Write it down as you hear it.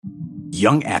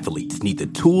Young athletes need the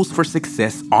tools for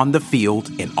success on the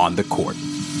field and on the court.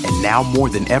 And now more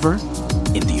than ever,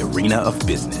 in the arena of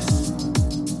business.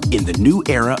 In the new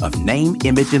era of name,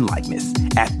 image, and likeness,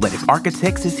 Athletic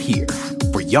Architects is here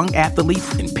for young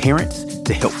athletes and parents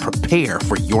to help prepare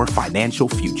for your financial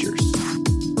futures.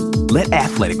 Let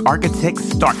Athletic Architects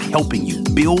start helping you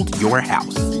build your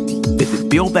house. Visit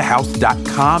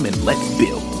buildthehouse.com and let's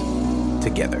build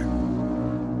together.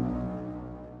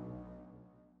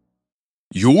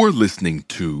 You're listening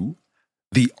to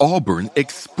the Auburn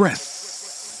Express.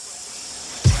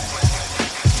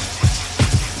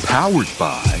 Powered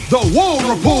by The War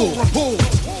Report.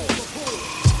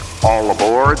 All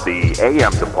aboard the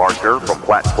AM departure from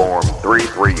platform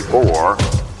 334,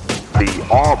 the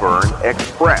Auburn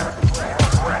Express.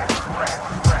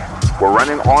 We're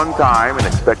running on time and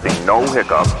expecting no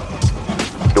hiccups.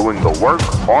 Doing the work,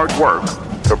 hard work,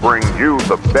 to bring you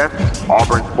the best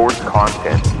Auburn sports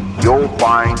content you'll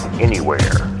find anywhere.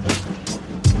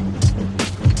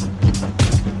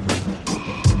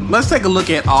 Let's take a look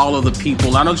at all of the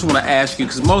people. I just want to ask you,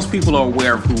 because most people are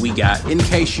aware of who we got. In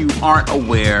case you aren't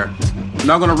aware, I'm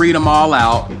not going to read them all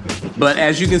out. But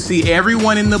as you can see,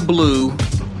 everyone in the blue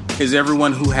is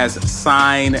everyone who has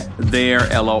signed their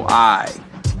LOI.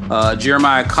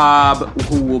 Jeremiah Cobb,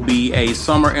 who will be a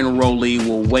summer enrollee,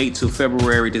 will wait till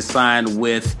February to sign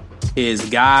with his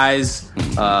guys.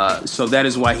 So that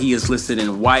is why he is listed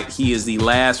in white. He is the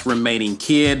last remaining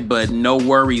kid, but no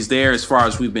worries there. As far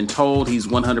as we've been told, he's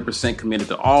 100% committed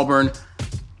to Auburn.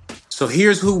 So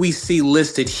here's who we see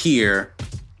listed here.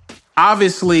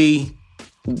 Obviously,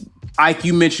 Ike,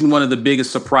 you mentioned one of the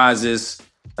biggest surprises,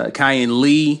 Kyan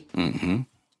Lee. Mm-hmm.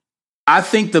 I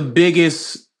think the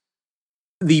biggest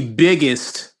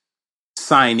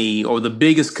signee or the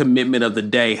biggest commitment of the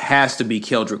day has to be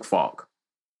Keldrick Falk.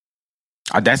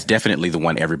 That's definitely the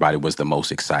one everybody was the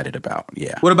most excited about.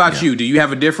 Yeah. What about you? Do you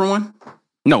have a different one?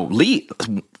 No, Lee,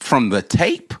 from the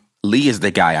tape, Lee is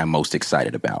the guy I'm most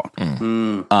excited about.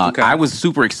 Okay. I was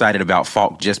super excited about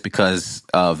Falk just because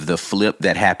of the flip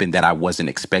that happened that I wasn't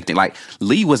expecting. Like,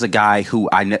 Lee was a guy who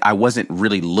I wasn't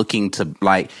really looking to,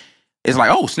 like, it's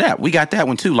like, oh, snap, we got that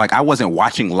one too. Like, I wasn't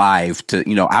watching live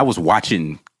I was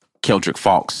watching Keldrick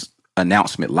Falk's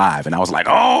announcement live, and I was like,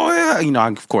 oh yeah,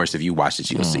 of course, if you watch it,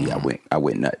 you'll see I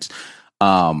went nuts.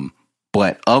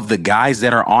 But of the guys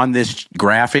that are on this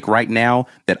graphic right now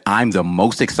that I'm the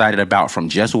most excited about from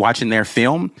just watching their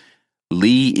film,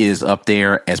 Lee is up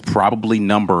there as probably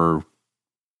number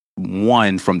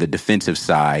one from the defensive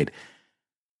side.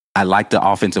 I like the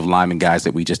offensive lineman guys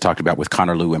that we just talked about with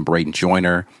Connor Lew and Braden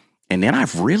Joyner. And then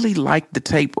I've really liked the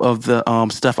tape of the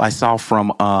stuff I saw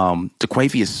from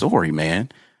DeQuavius Sorey, man.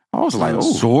 I was like,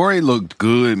 oh. Sorey looked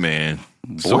good, man.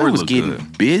 Boy was getting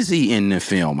busy in the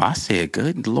film. I said,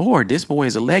 good Lord, this boy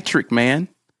is electric, man.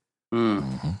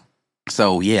 Mm-hmm.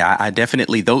 So, yeah, I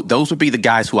definitely, those would be the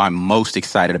guys who I'm most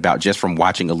excited about just from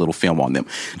watching a little film on them.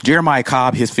 Jeremiah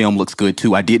Cobb, his film looks good,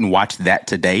 too. I didn't watch that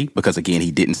today because, again, he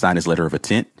didn't sign his letter of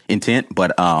intent.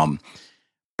 But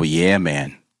yeah,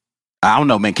 man. I don't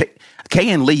know, man.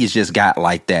 Kyan Lee has just got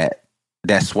like that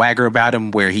swagger about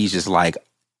him where he's just like,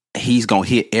 he's going to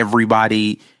hit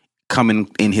everybody coming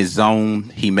in his zone.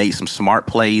 He made some smart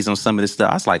plays on some of this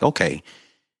stuff. I was like, okay,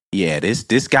 yeah,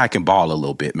 this guy can ball a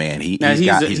little bit, man. He's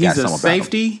got some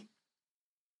safety?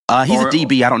 He's a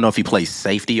DB. I don't know if he plays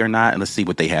safety or not. Let's see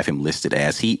what they have him listed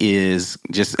as. He is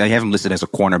they have him listed as a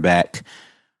cornerback,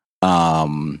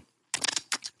 5'10",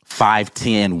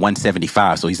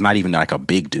 175. So he's not even like a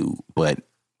big dude, but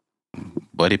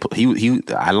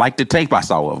I like the tape I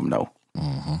saw of him though.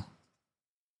 Mm-hmm.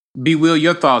 B. Will,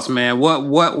 your thoughts, man.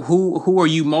 Who are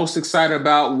you most excited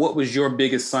about? What was your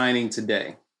biggest signing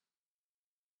today?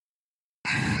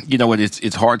 You know what?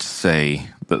 It's hard to say.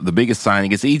 The biggest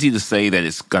signing, it's easy to say that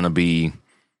it's going to be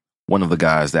one of the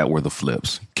guys that were the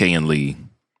flips, Kyan Lee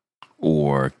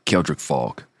or Keldrick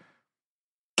Falk.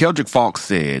 Keldrick Falk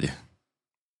said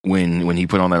when he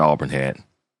put on that Auburn hat,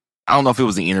 I don't know if it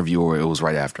was the interview or it was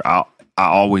right after, I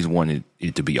always wanted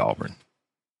it to be Auburn.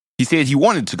 He said he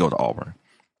wanted to go to Auburn.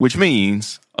 Which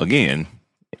means, again,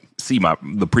 see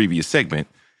the previous segment,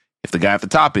 if the guy at the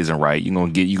top isn't right, you're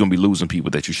gonna be losing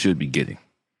people that you should be getting.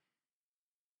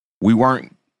 We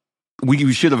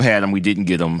should have had him, we didn't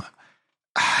get him.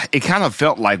 It kind of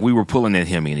felt like we were pulling at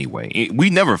him anyway. We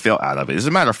never felt out of it. As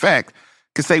a matter of fact, I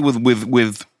could say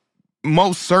with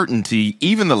most certainty,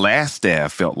 even the last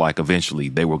staff felt like eventually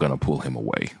they were gonna pull him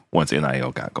away once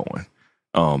NIL got going.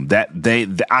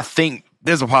 I think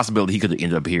there's a possibility he could have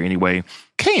ended up here anyway.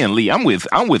 Kyan Lee, I'm with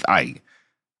Ike.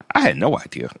 I had no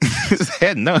idea.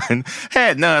 Had none.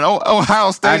 Ohio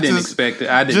State. I didn't expect it.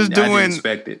 I didn't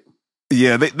expect it.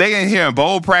 Yeah, they in here in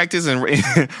bowl practice, and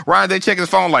Ryan Day checking his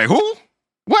phone like, who?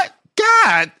 What?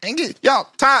 God, y'all,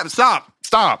 time, stop.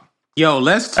 Yo,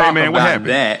 let's talk about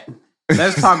that.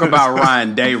 Let's talk about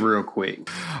Ryan Day real quick.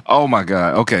 Oh my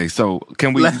God. Okay, so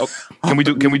can we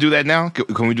do that now?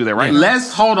 Can we do that right now?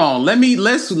 Let's hold on.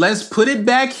 Let's put it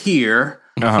back here.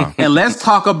 And let's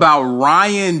talk about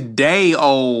Ryan Day.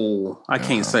 Oh, I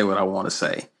can't say what I want to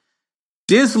say.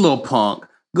 This little punk.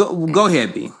 Go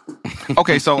ahead, B.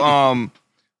 Okay, so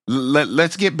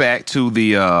let's get back to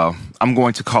the I'm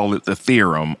going to call it the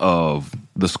theorem of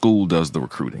the school does the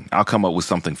recruiting. I'll come up with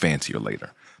something fancier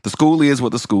later. The school is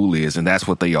what the school is, and that's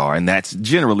what they are, and that's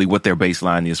generally what their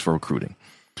baseline is for recruiting.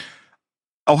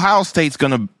 Ohio State's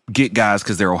going to get guys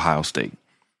because they're Ohio State.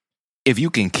 If you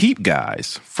can keep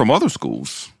guys from other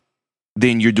schools,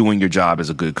 then you're doing your job as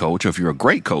a good coach. Or if you're a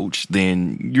great coach,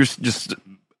 then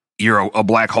you're a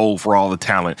black hole for all the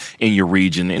talent in your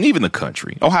region and even the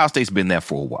country. Ohio State's been there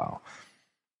for a while.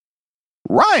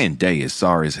 Ryan Day is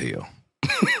sorry as hell.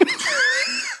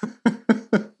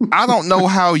 I don't know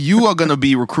how you are going to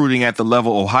be recruiting at the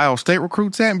level Ohio State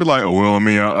recruits at and be like, oh, well, I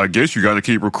mean, I guess you got to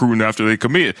keep recruiting after they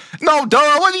commit. No,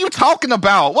 duh. What are you talking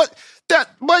about?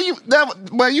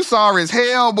 Boy, you sorry as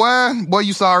hell, boy. Boy,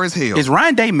 you sorry as hell. Is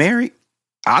Ryan Day married?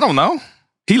 I don't know.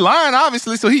 He lying,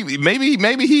 obviously, so maybe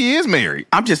he is married.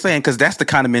 I'm just saying, because that's the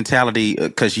kind of mentality,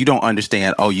 because you don't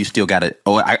understand, you still got to,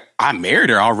 I married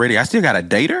her already. I still got to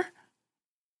date her?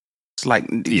 It's like,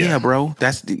 yeah, bro,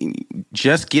 that's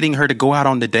just getting her to go out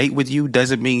on the date with you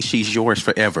doesn't mean she's yours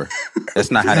forever.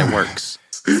 That's not how that works.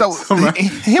 So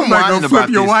him whining about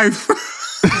your wife.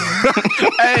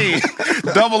 Hey,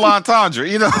 double entendre.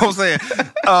 You know what I'm saying?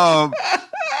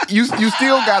 You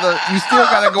still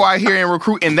gotta go out here and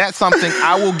recruit, and that's something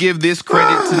I will give this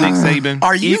credit to Nick Saban.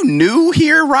 Are you new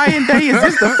here, Ryan Day? Is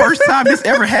this the first time this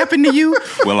ever happened to you?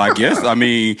 Well, I guess. I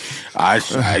mean,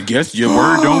 I guess your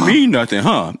word don't mean nothing,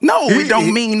 huh? No, it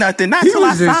don't mean nothing. Not till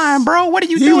I sign, bro. What are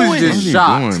you doing? He was just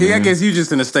shocked. I guess you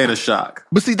just in a state of shock.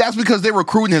 But see, that's because their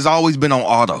recruiting has always been on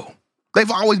auto. They've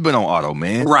always been on auto,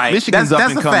 man. Right. Michigan's that's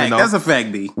up and coming. That's a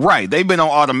fact, B. Right. They've been on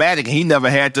automatic, and he never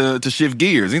had to shift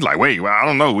gears. He's like, wait, well, I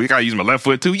don't know. We got to use my left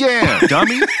foot, too. Yeah,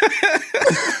 dummy.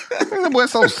 That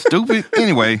boy's so stupid.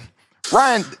 Anyway,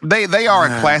 Ryan, they are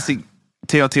a classic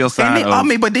telltale sign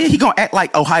of... but then he going to act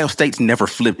like Ohio State's never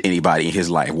flipped anybody in his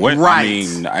life. What? Right. I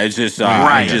mean,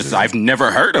 I've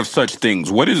never heard of such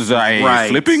things. What is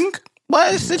flipping?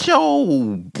 What is it,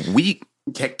 your weak...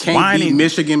 Can't beat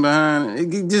Michigan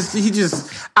behind. He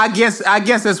just. I guess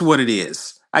that's what it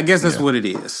is. What it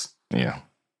is. Yeah.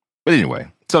 But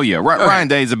anyway, so yeah, Ryan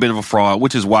Day is a bit of a fraud,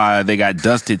 which is why they got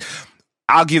dusted.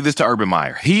 I'll give this to Urban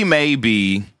Meyer. He may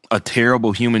be a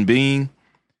terrible human being.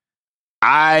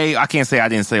 I can't say I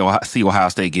didn't see Ohio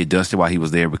State get dusted while he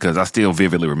was there, because I still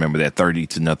vividly remember that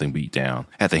 30-0 beat down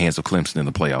at the hands of Clemson in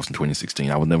the playoffs in 2016.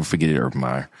 I will never forget it, Urban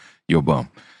Meyer. You're a bum.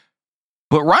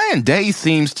 But Ryan Day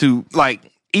seems to, like,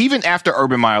 even after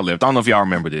Urban Meyer left, I don't know if y'all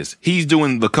remember this, he's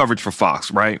doing the coverage for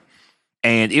Fox, right?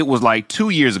 And it was like 2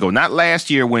 years ago, not last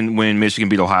year when Michigan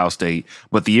beat Ohio State,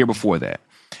 but the year before that.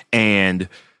 And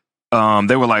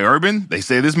they were like, Urban, they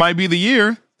said this might be the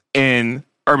year. And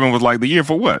Urban was like, the year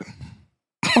for what?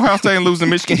 Ohio State and losing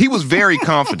Michigan. He was very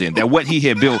confident that what he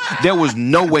had built, there was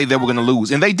no way they were going to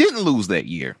lose. And they didn't lose that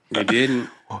year. They didn't.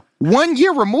 1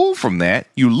 year removed from that,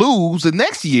 you lose. The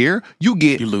next year, you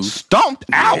get stomped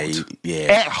out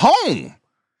at home.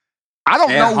 I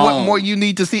don't know what more you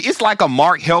need to see. It's like a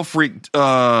Mark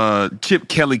Helfrich, Chip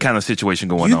Kelly kind of situation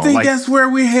going on. You think that's where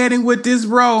we're heading with this,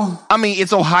 bro? I mean,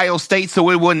 it's Ohio State, so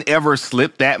it wouldn't ever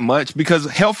slip that much, because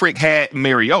Helfrich had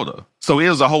Mariota. So it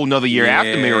was a whole nother year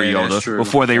after Mariota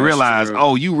before they realized,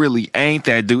 you really ain't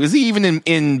that dude. Is he even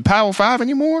in Power 5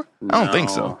 anymore? No. I don't think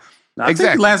so. I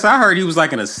think last I heard, he was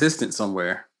like an assistant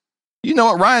somewhere. You know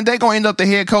what? Ryan Day gonna end up the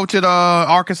head coach at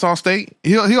Arkansas State.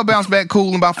 He'll bounce back cool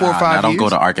in about 4 or 5 years. Don't go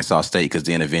to Arkansas State, because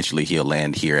then eventually he'll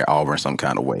land here at Auburn some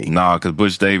kind of way. Nah, because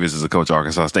Butch Davis is a coach at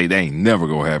Arkansas State. They ain't never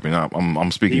gonna happen.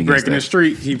 I'm speaking. He breaking the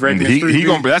street. He breaking the street. He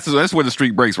gonna. That's where the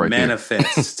street breaks right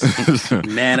Manifest. there.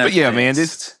 Manifest. But yeah, man,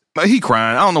 he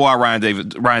crying. I don't know why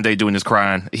Ryan Day doing this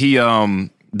crying. They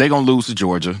gonna lose to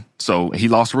Georgia. So he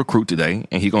lost a recruit today,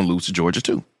 and he gonna lose to Georgia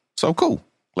too. So cool.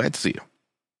 Glad to see you.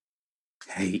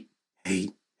 Hate. I'm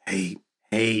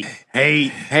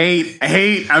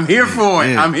here for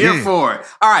it. I'm here for it.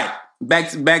 All right.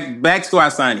 Back to our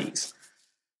signees.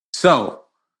 So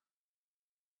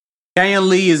Kayin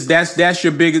Lee that's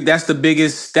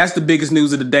the biggest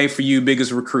news of the day for you,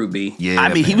 biggest recruit, B. Yeah.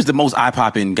 I mean, he was the most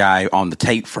eye-popping guy on the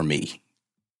tape for me.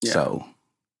 Yeah. So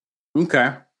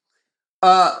okay.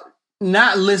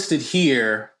 Not listed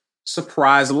here,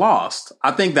 surprise lost.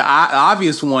 I think the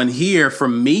obvious one here for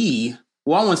me,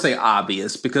 well, I wouldn't say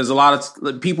obvious because a lot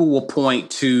of people will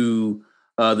point to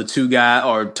the two guys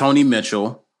or Tony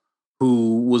Mitchell,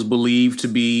 who was believed to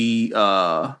be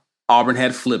Auburn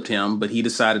had flipped him, but he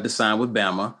decided to sign with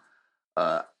Bama.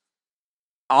 What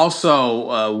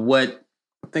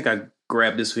I think I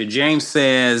grabbed this here. James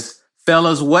says,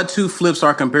 fellas, what two flips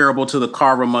are comparable to the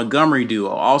Carver-Montgomery duo?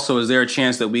 Also, is there a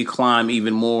chance that we climb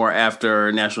even more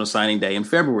after National Signing Day in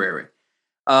February?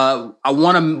 We're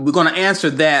going to answer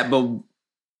that, but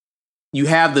you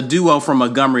have the duo from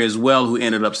Montgomery as well who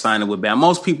ended up signing with Bama.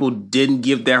 Most people didn't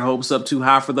give their hopes up too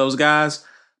high for those guys.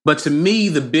 But to me,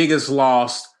 the biggest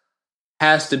loss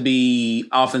has to be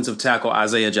offensive tackle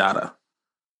Isaiah Jada,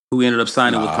 who ended up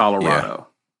signing with Colorado.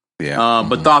 Yeah.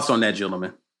 But thoughts on that,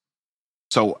 gentlemen?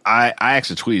 So I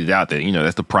actually tweeted out that,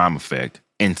 that's the prime effect.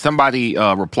 And somebody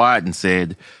replied and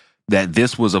said that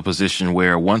this was a position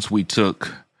where once we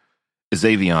took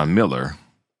Xavier Miller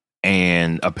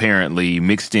and apparently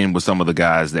mixed in with some of the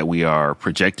guys that we are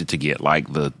projected to get,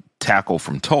 like the tackle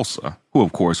from Tulsa, who,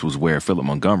 of course, was where Philip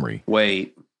Montgomery.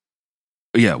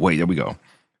 There we go.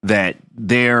 That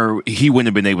he wouldn't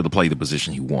have been able to play the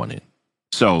position he wanted.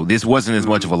 So this wasn't as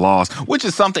much of a loss, which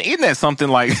is something, isn't that something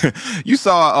like you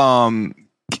saw,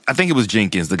 I think it was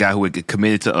Jenkins, the guy who had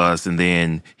committed to us, and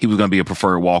then he was going to be a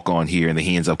preferred walk-on here, and then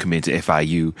he ends up committing to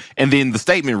FIU. And then the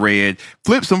statement read,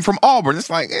 flips him from Auburn. It's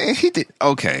like, he did.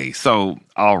 Okay, so,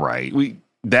 all right.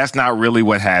 That's not really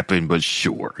what happened, but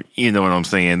sure. You know what I'm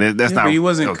saying? That's not. But he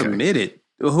wasn't committed.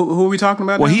 Who are we talking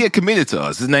about Well, now? he had committed to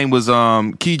us. His name was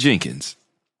Key Jenkins.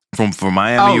 From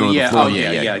Miami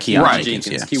Florida. Right.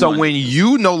 Jenkins. Yeah. So when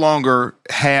you no longer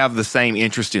have the same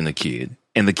interest in the kid,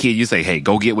 and the kid, you say, hey,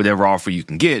 go get whatever offer you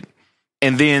can get.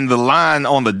 And then the line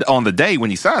on the day when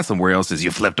he signed somewhere else is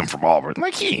you flipped him from Auburn.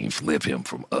 Like, he ain't flip him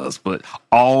from us. But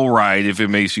all right, if it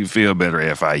makes you feel better,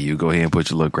 FIU, go ahead and put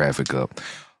your little graphic up.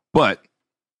 But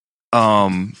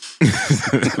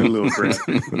little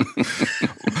graphic.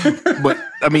 But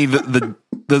I mean,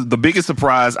 the biggest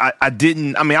surprise, I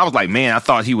was like, man, I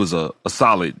thought he was a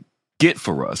solid get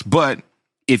for us. But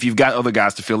if you've got other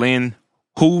guys to fill in,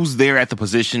 who's there at the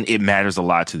position, it matters a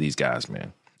lot to these guys,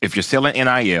 man. If you're selling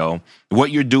NIL, what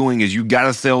you're doing is you got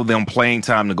to sell them playing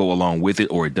time to go along with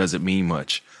it, or it doesn't mean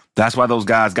much. That's why those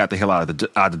guys got the hell out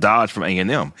of Dodge from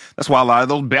A&M. That's why a lot of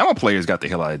those Bama players got the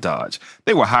hell out of Dodge.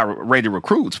 They were high-rated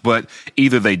recruits, but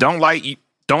either they don't like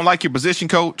your position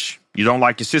coach, you don't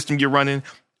like your system you're running,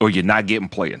 or you're not getting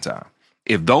playing time.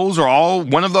 If those are all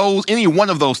any one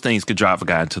of those things could drive a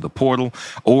guy into the portal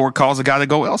or cause a guy to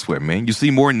go elsewhere, man. You see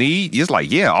more need. It's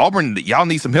like, yeah, Auburn, y'all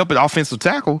need some help at offensive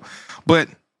tackle, but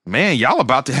man, y'all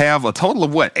about to have a total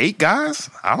of 8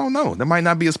 guys? I don't know. There might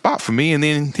not be a spot for me. And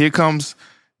then here comes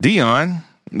Dion,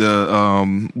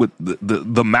 with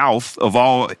the mouth of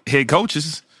all head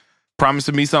coaches,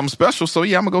 promising me something special. So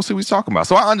yeah, I'm gonna go see what he's talking about.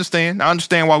 So I understand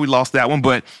why we lost that one,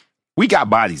 but we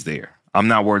got bodies there. I'm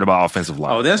not worried about offensive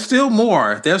line. Oh, there's still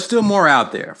more. There's still more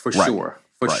out there for Right. sure.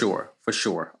 For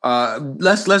sure.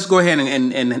 Let's go ahead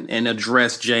and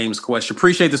address James' question.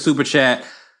 Appreciate the super chat.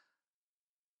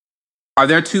 Are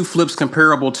there two flips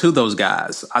comparable to those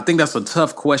guys? I think that's a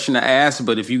tough question to ask,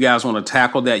 but if you guys want to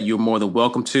tackle that, you're more than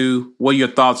welcome to. What are your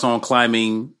thoughts on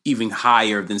climbing even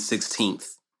higher than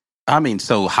 16th? I mean,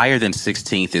 so higher than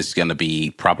 16th is going to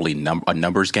be probably a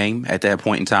numbers game at that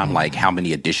point in time. Mm-hmm. Like, how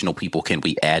many additional people can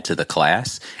we add to the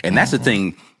class? And that's the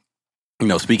thing,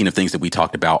 speaking of things that we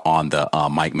talked about on the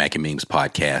Mike McAmee's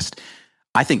podcast,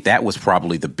 I think that was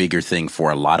probably the bigger thing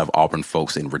for a lot of Auburn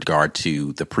folks in regard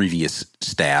to the previous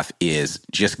staff is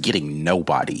just getting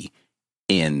nobody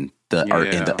in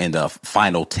the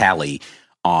final tally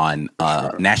on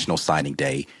National Signing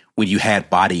Day when you had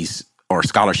bodies or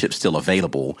scholarships still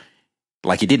available.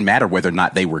 Like, it didn't matter whether or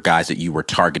not they were guys that you were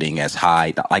targeting as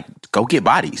high. Like, go get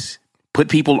bodies, put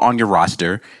people on your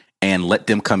roster, and let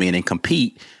them come in and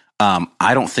compete.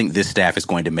 I don't think this staff is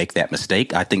going to make that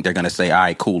mistake. I think they're going to say, all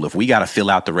right, cool. If we got to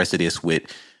fill out the rest of this with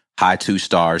high 2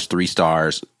 stars, 3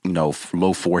 stars, low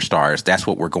 4 stars, that's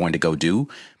what we're going to go do.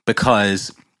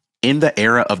 Because in the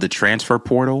era of the transfer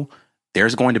portal,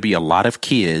 there's going to be a lot of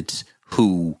kids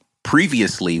who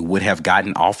previously would have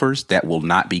gotten offers that will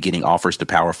not be getting offers to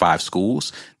Power 5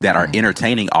 schools that are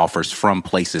entertaining offers from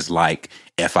places like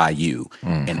FIU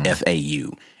and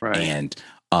FAU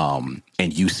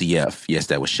and UCF. Yes,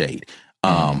 that was shade.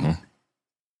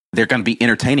 They're going to be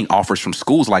entertaining offers from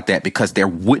schools like that because they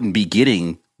wouldn't be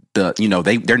getting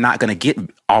they're not going to get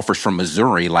offers from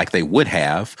Missouri like they would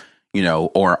have,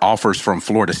 or offers from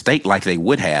Florida State like they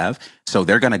would have. So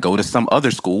they're going to go to some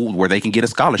other school where they can get a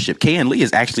scholarship. Kayin Lee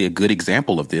is actually a good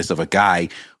example of this, of a guy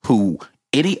who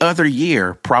any other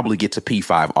year probably gets a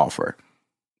P5 offer.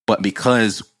 But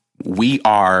because we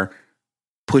are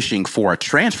pushing for a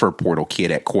transfer portal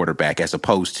kid at quarterback as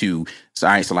opposed to,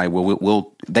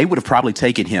 they would have probably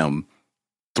taken him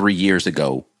 3 years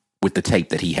ago with the tape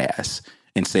that he has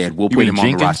and said, we'll put him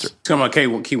on the roster. Come on,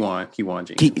 Keyjuan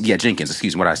Jenkins. Jenkins,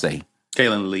 excuse me, what I say?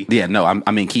 Kayin Lee. Yeah, no,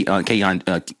 I mean,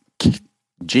 Keyjuan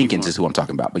Jenkins is who I'm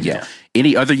talking about. But yeah,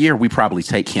 any other year, we probably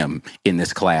take him in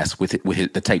this class with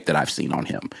the tape that I've seen on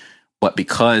him. But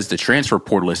because the transfer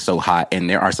portal is so hot and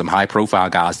there are some high profile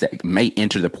guys that may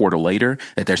enter the portal later,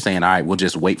 that they're saying, all right, we'll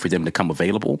just wait for them to come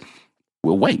available.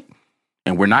 We'll wait.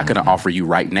 And we're not going to offer you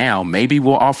right now. Maybe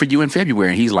we'll offer you in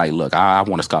February. And he's like, look, I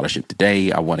want a scholarship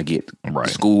today. I want to get to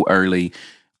school early.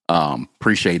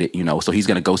 Appreciate it. So he's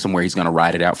going to go somewhere. He's going to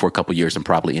ride it out for a couple of years and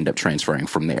probably end up transferring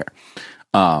from there.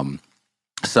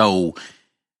 So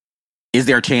is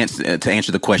there a chance, to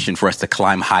answer the question, for us to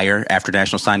climb higher after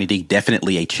National Signing Day?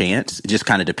 Definitely a chance. It just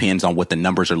kind of depends on what the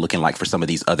numbers are looking like for some of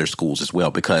these other schools as well,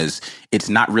 because it's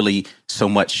not really so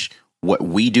much what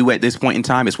we do at this point in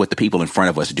time, it's what the people in front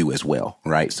of us do as well,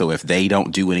 right? So if they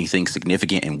don't do anything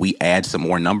significant and we add some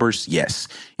more numbers, yes.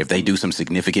 If they do some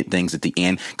significant things at the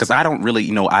end, because I don't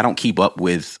really, I don't keep up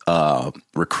with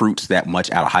recruits that much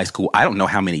out of high school. I don't know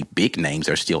how many big names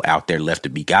are still out there left to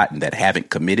be gotten that haven't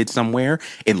committed somewhere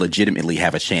and legitimately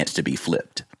have a chance to be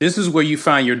flipped. This is where you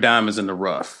find your diamonds in the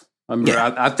rough.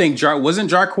 I think,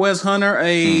 wasn't Jarquez Hunter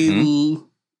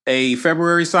a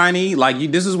February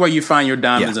signee? This is where you find your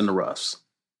diamonds in the roughs,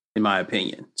 in my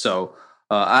opinion. So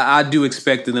I do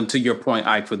expect them, to your point,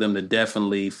 Ike, for them to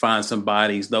definitely find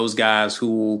those guys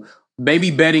who may be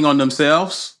betting on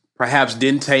themselves, perhaps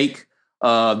didn't take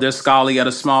their scholarly at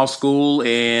a small school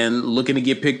and looking to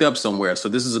get picked up somewhere. So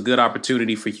this is a good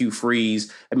opportunity for Hugh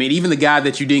Freeze. I mean, even the guy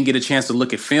that you didn't get a chance to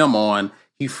look at film on,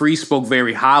 Hugh Freeze spoke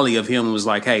very highly of him and was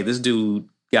like, hey, this dude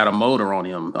got a motor on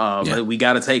him. We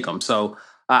got to take him. So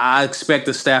I expect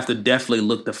the staff to definitely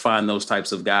look to find those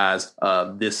types of guys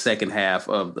this second half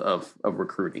of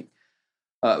recruiting.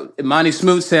 Monty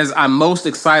Smoot says, I'm most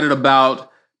excited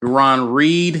about Deron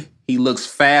Reed. He looks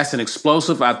fast and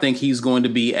explosive. I think he's going to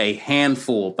be a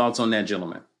handful. Thoughts on that,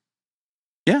 gentlemen?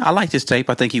 Yeah, I liked his tape.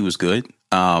 I think he was good.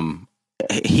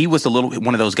 He was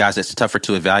one of those guys that's tougher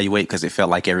to evaluate because it felt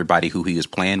like everybody who he was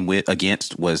playing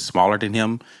against was smaller than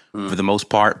him for the most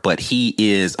part. But he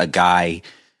is a guy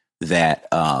that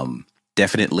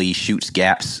definitely shoots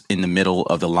gaps in the middle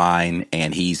of the line,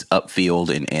 and he's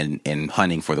upfield and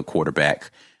hunting for the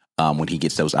quarterback when he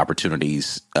gets those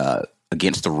opportunities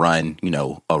against the run,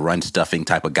 a run stuffing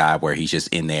type of guy where he's just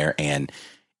in there and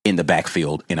in the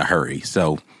backfield in a hurry.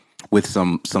 So with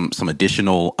some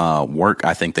additional work,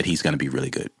 I think that he's going to be really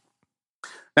good.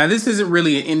 Now, this isn't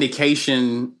really an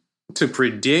indication to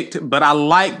predict, but I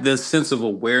like the sense of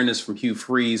awareness from Hugh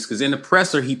Freeze, because in the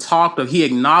presser, he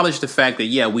acknowledged the fact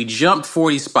that, we jumped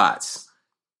 40 spots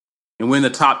and we're in the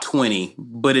top 20,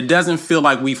 but it doesn't feel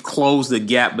like we've closed the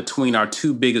gap between our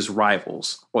two biggest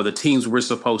rivals or the teams we're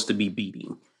supposed to be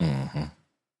beating. Mm-hmm.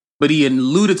 But he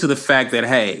alluded to the fact that,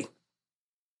 hey,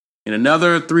 in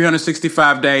another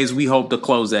 365 days, we hope to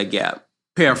close that gap.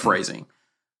 Paraphrasing.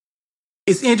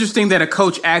 It's interesting that a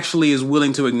coach actually is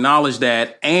willing to acknowledge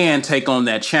that and take on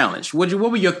that challenge. What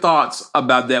were your thoughts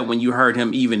about that when you heard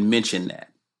him even mention that?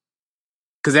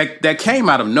 Because that came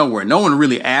out of nowhere. No one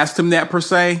really asked him that per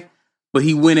se, but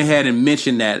he went ahead and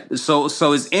mentioned that. So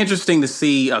it's interesting to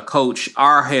see a coach,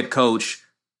 our head coach,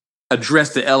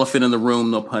 address the elephant in the room,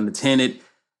 no pun intended,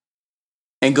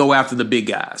 and go after the big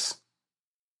guys.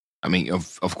 I mean,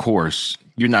 of course,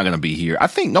 you're not going to be here. I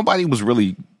think nobody was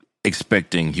really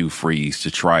expecting Hugh Freeze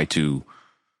to try to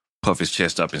puff his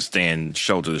chest up and stand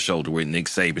shoulder to shoulder with Nick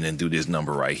Saban and do this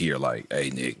number right here. Like,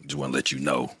 hey, Nick, just want to let you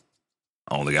know,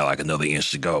 I only got like another inch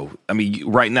to go. I mean,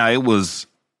 right now, it was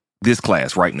this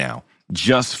class right now.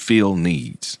 Just fill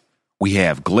needs. We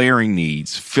have glaring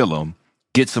needs. Fill them.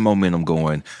 Get some momentum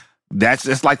going.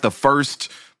 That's like the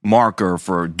first marker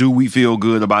for, do we feel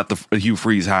good about the Hugh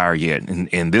Freeze hire yet?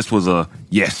 And this was a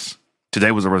yes.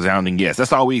 Today was a resounding yes.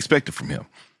 That's all we expected from him.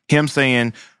 Him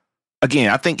saying, again,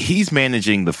 I think he's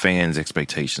managing the fans'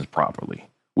 expectations properly,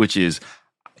 which is,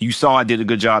 you saw I did a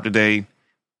good job today,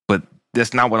 but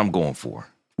that's not what I'm going for.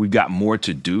 We've got more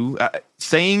to do.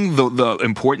 Saying the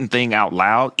important thing out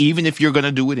loud, even if you're going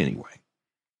to do it anyway,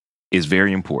 is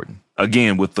very important.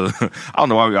 Again, with the, I don't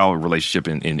know why we all relationship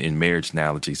in marriage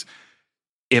analogies.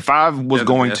 If I was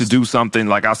going to do something,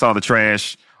 like I saw the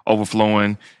trash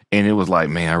overflowing and it was like,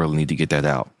 man, I really need to get that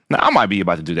out. Now, I might be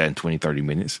about to do that in 20, 30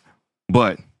 minutes,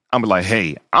 but I'm like,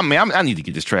 hey, I need to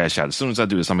get this trash out. As soon as I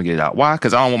do this, I'm going to get it out. Why?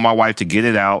 Because I don't want my wife to get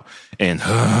it out and,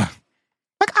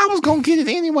 like, I was going to get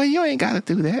it anyway. You ain't got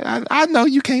to do that. I know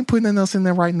you can't put nothing else in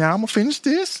there right now. I'm going to finish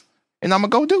this and I'm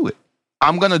going to go do it.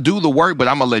 I'm going to do the work, but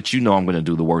I'm going to let you know I'm going to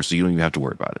do the work so you don't even have to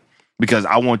worry about it. Because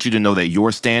I want you to know that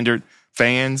your standard,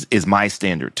 fans, is my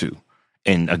standard too.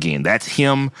 And again, that's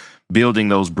him building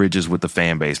those bridges with the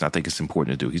fan base. And I think it's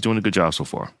important to do. He's doing a good job so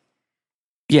far.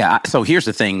 Yeah. So here's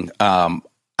the thing.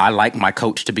 I like my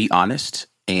coach to be honest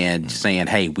and saying,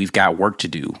 hey, we've got work to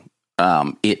do.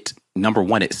 Number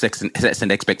one, it sets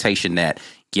an expectation that,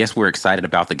 yes, we're excited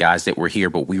about the guys that were here,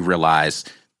 but we realize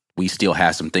we still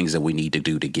have some things that we need to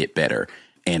do to get better.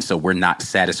 And so we're not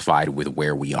satisfied with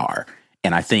where we are.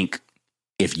 And I think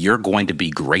if you're going to be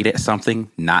great at something,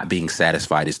 not being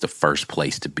satisfied is the first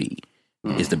place to be.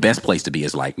 It's the best place to be.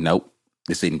 Is like, nope,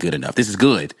 this isn't good enough. This is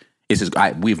good.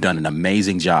 We've done an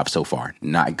amazing job so far.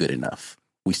 Not good enough.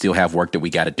 We still have work that we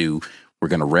got to do. We're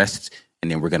going to rest, and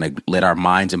then we're going to let our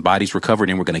minds and bodies recover, and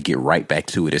then we're going to get right back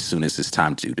to it as soon as it's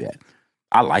time to do that.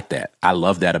 I like that. I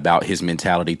love that about his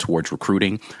mentality towards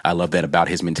recruiting. I love that about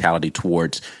his mentality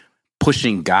towards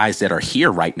pushing guys that are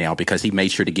here right now, because he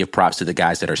made sure to give props to the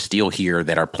guys that are still here,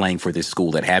 that are playing for this school,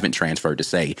 that haven't transferred, to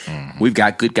say, we've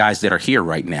got good guys that are here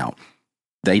right now.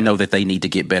 They know that they need to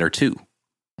get better too.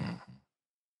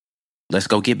 Let's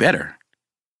go get better.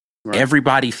 Right.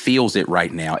 Everybody feels it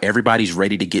right now. Everybody's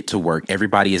ready to get to work.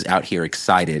 Everybody is out here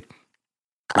excited.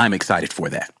 I'm excited for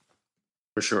that.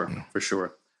 For sure. For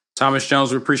sure. Thomas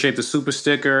Jones, we appreciate the super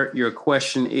sticker. Your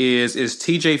question is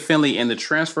TJ Finley in the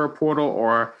transfer portal,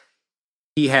 or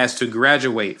he has to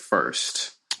graduate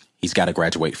first? He's got to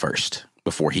graduate first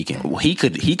before he can. Well, he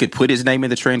could put his name in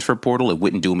the transfer portal. It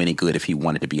wouldn't do him any good if he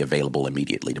wanted to be available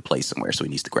immediately to play somewhere. So he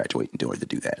needs to graduate in order to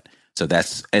do that. So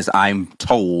that's, as I'm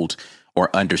told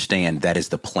or understand, that is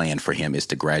the plan for him, is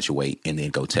to graduate and then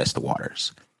go test the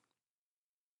waters.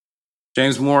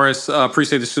 James Morris,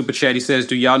 appreciate the super chat. He says,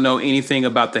 do y'all know anything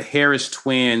about the Harris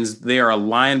twins? They are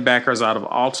linebackers out of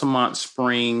Altamont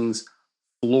Springs,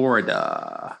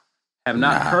 Florida. Have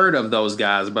not heard of those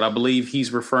guys, but I believe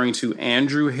he's referring to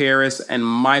Andrew Harris and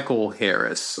Michael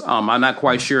Harris. I'm not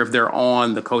quite sure if they're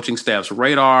on the coaching staff's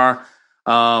radar.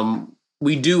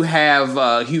 We do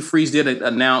have, Hugh Freeze did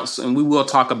announce, and we will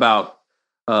talk about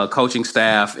coaching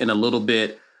staff in a little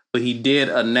bit, but he did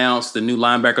announce the new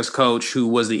linebackers coach, who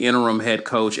was the interim head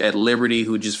coach at Liberty,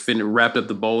 who just wrapped up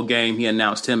the bowl game. He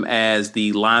announced him as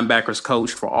the linebackers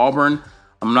coach for Auburn.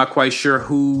 I'm not quite sure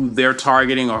who they're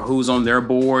targeting or who's on their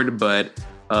board, but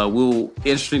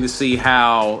interesting to see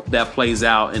how that plays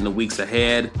out in the weeks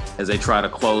ahead as they try to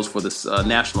close for this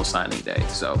National Signing Day.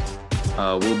 So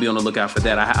we'll be on the lookout for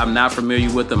that. I'm not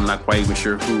familiar with them. I'm not quite even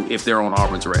sure if they're on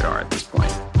Auburn's radar at this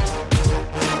point.